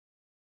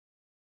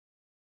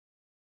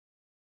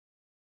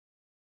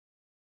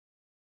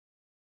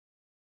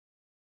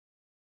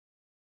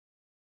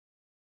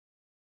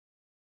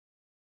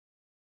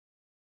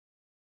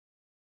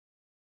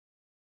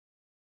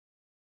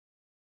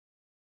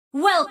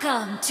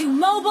Welcome to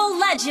Mobile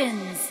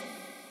Legends!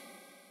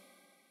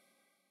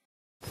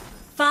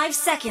 5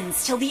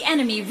 seconds till the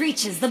enemy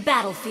reaches the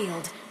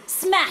battlefield.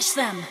 Smash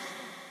them!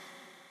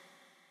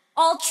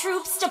 All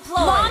troops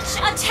deployed! Launch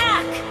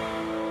attack!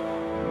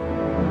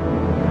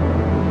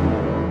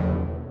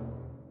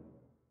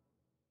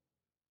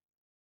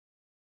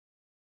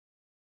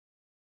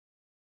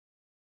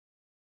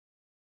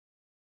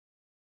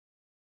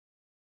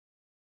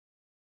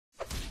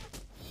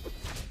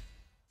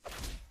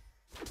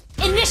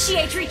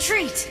 Initiate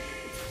retreat!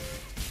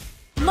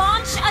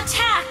 Launch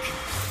attack!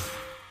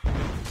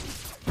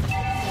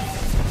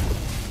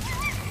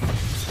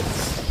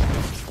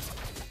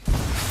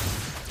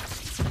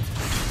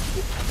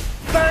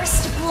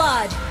 First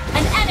blood!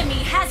 An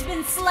enemy has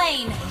been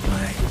slain!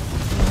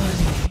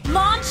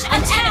 Launch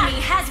attack! An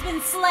enemy has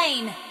been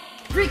slain!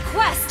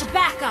 Request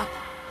backup!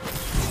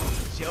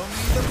 Show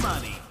me the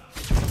money!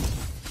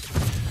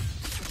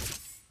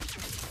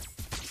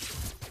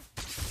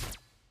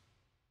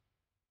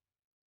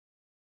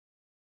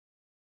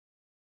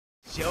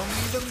 Show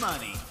me the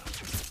money.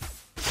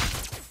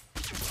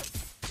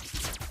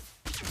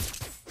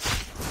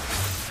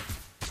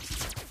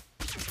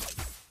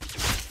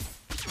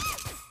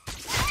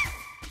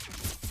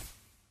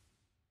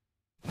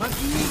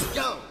 Monkey,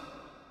 go!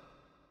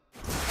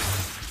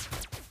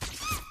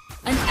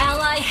 An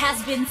ally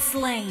has been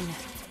slain.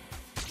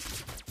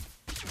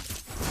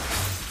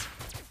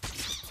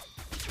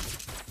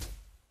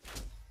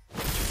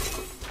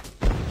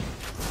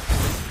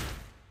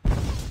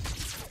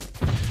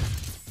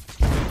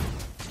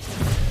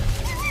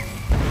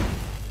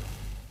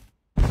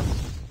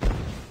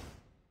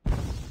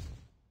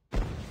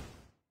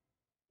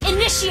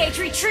 Initiate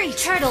retreat!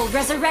 Turtle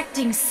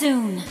resurrecting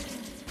soon.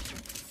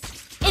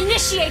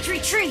 Initiate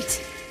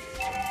retreat!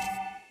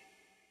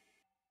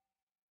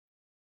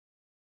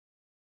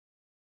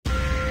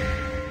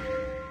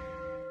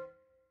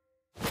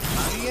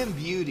 Money and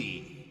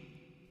beauty.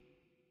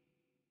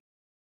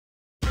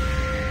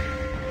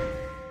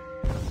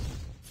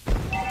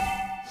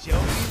 Show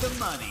me the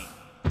money.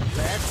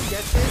 Let's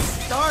get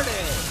this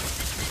started.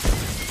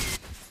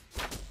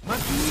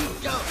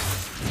 Monkey, go!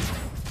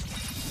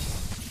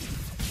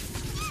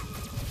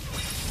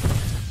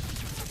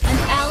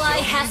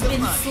 Has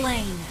been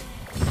slain.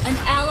 An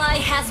ally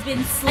has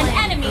been slain.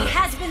 An enemy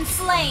has been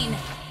slain.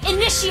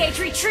 Initiate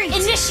retreat.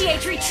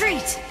 Initiate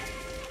retreat.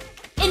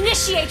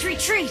 Initiate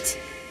retreat.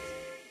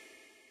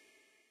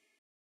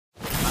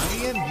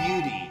 Money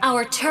and beauty.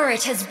 Our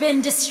turret has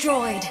been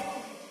destroyed.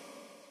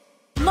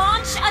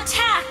 Launch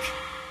attack.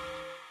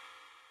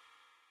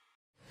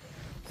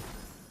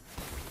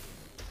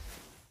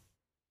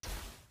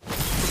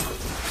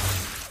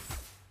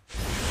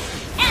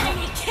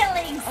 Enemy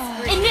killing.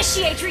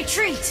 Initiate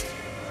retreat.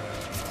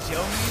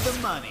 Show me the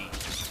money.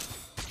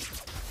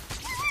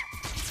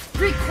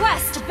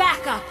 Request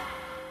backup.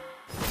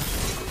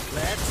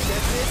 Let's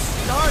get this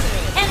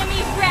started.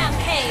 Enemy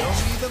rampage. Show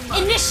me the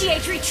money.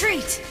 Initiate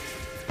retreat.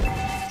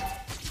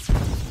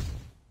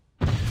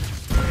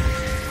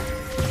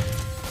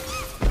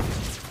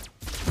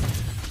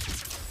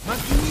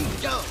 Monkey,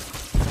 go!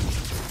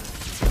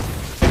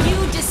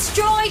 You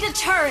destroyed a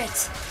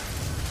turret.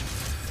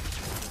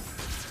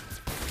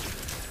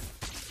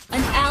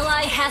 An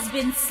ally has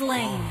been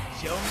slain.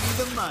 Show me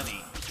the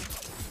money.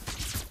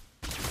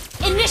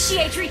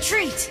 Initiate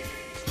retreat.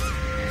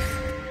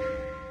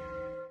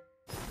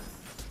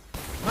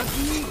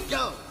 Monkey,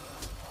 go!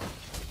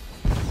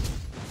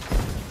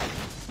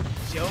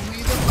 Show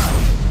me the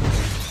money.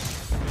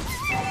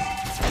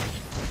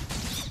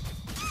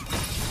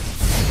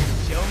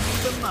 Show me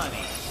the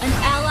money. An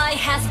ally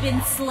has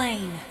been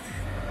slain.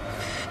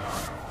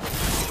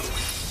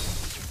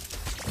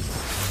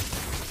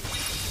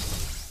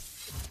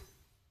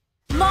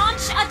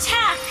 Launch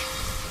attack!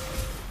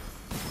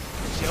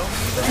 Show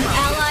me the An money.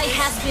 ally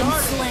has been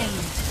slain.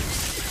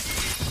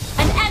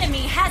 An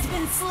enemy has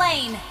been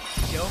slain.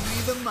 Show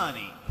me the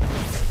money.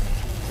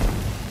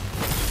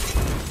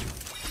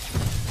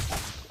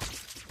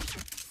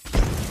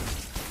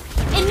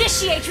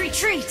 Initiate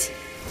retreat.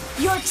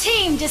 Your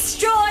team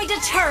destroyed a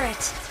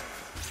turret.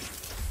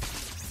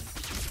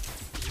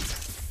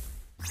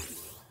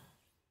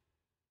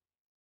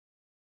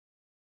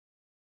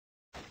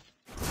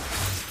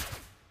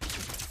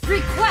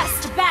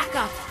 Request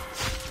backup.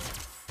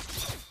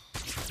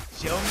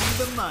 Show me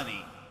the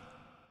money.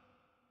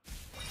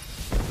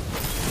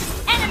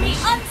 Enemy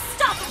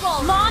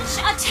unstoppable! Launch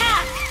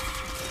attack!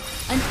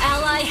 An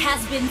ally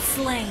has been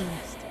slain.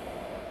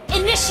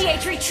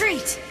 Initiate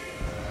retreat!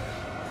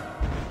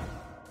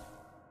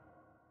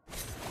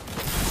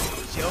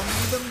 Show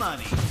me the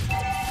money.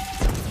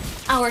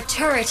 Our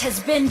turret has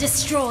been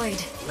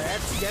destroyed.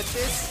 Let's get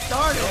this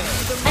started. Show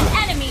me the An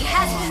money. enemy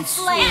has been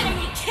slain.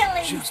 Enemy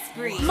killing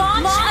spree.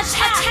 Launch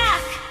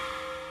attack!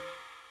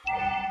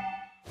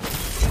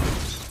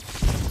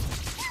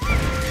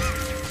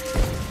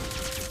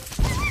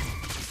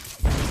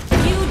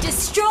 You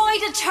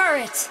destroyed a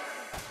turret.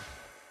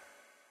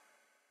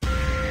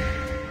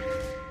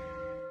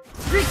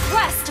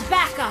 Request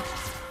backup!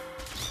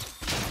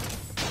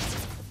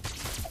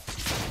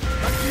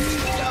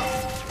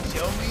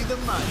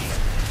 money.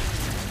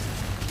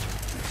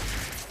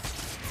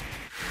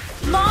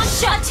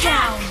 Launch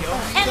attack!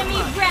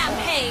 Enemy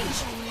rampage!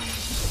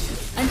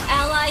 An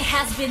ally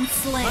has been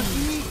slain.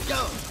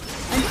 Go.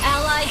 An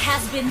ally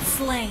has been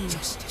slain.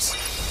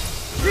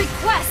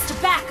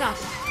 Request backup!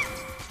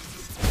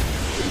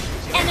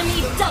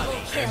 Enemy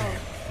double kill!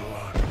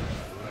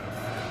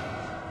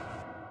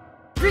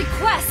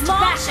 Request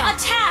backup!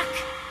 Attack!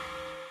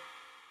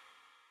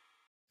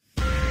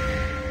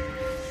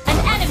 An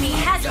enemy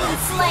has been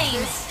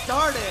slain.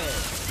 Started.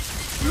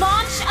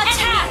 Launch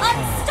attack!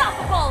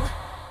 Unstoppable!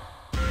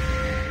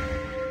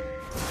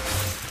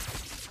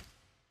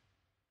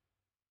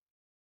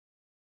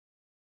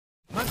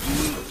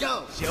 Monkey,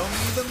 go. Show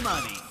me the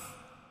money.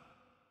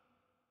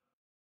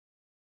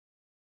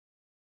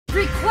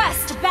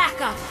 Request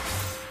backup!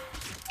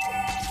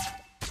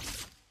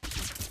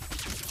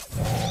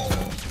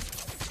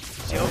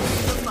 Show me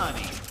the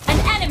money. An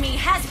enemy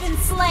has been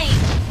slain!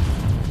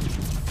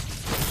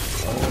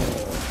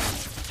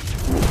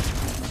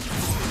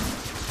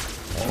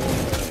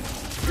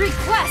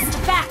 Request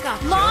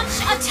backup! Launch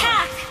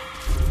attack!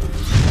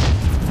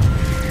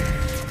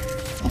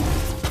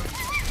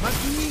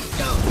 Monkey,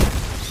 go.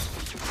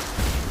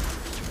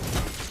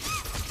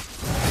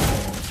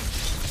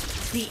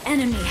 The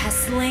enemy has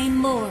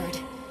slain Lord.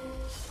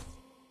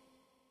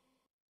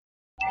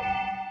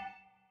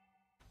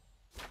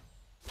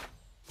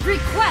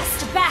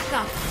 Request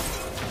backup!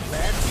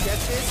 Let's get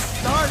this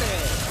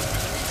started.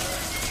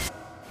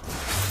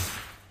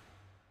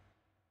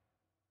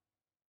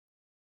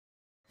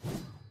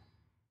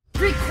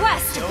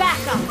 Request Show me the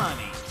backup!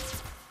 money.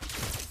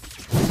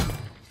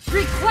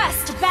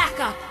 Request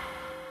backup!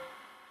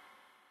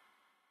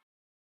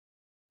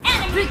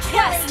 Enemy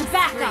request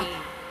backup!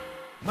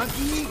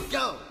 Monkey,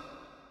 go.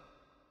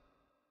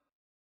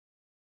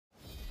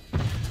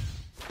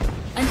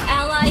 An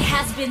ally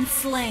has been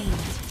slain.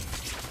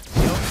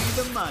 Show me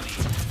the money.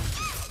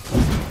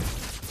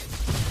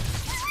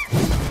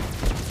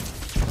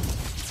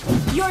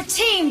 Your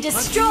team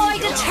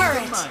destroyed a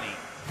turret!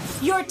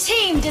 Your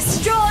team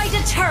destroyed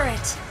a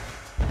turret!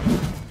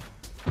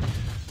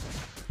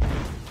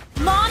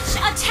 Launch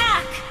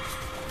attack!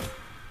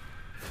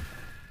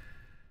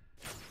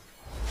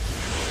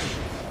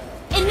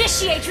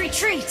 Initiate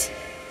retreat!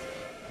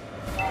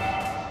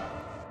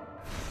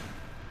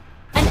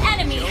 An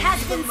enemy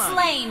has been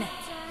slain!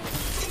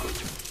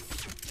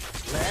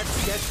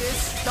 Let's get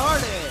this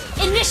started.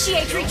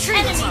 Initiate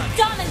retreat! Enemy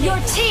dominate! Your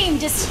team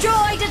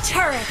destroyed a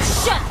turret!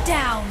 Shut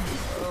down!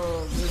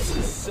 Oh, this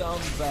is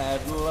some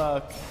bad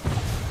luck.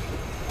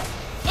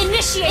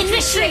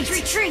 Initiate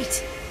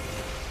retreat!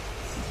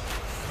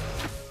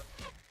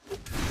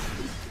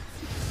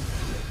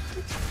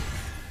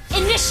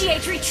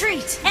 Initiate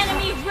retreat!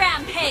 Enemy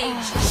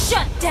rampage!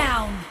 Shut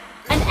down!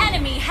 An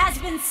enemy has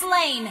been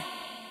slain!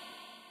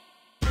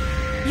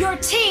 Your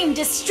team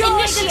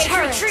destroyed a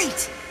turret!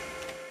 Retreat!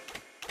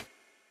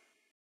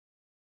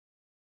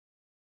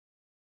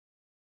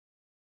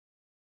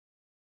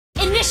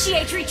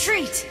 Initiate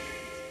retreat!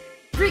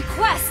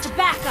 Request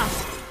backup!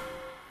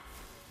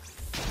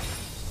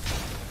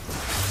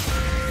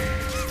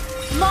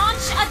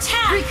 Launch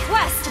attack!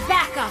 Request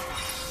backup!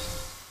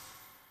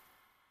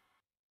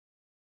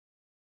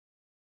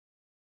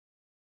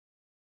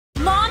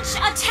 Launch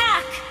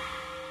attack!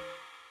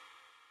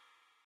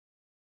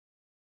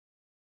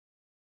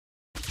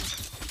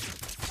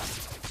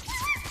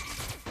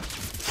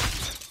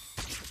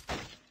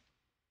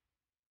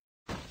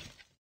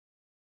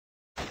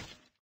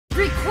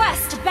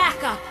 Request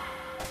backup!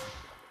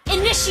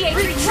 Initiate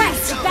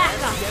request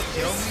backup!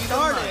 Get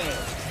started.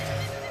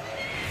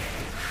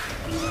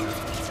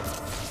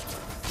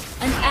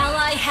 An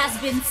ally has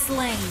been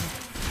slain.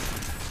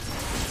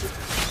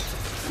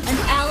 An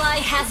ally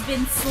has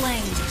been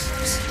slain.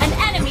 An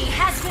enemy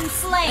has been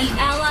slain. An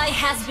ally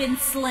has been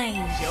slain.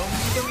 Show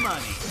me the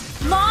money.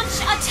 Launch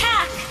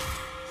attack!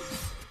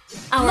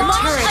 Our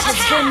turret has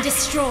been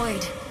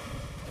destroyed.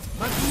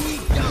 Monkey,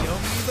 go. Show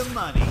me the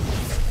money.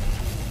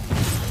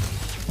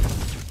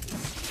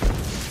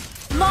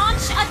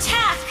 Launch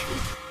attack!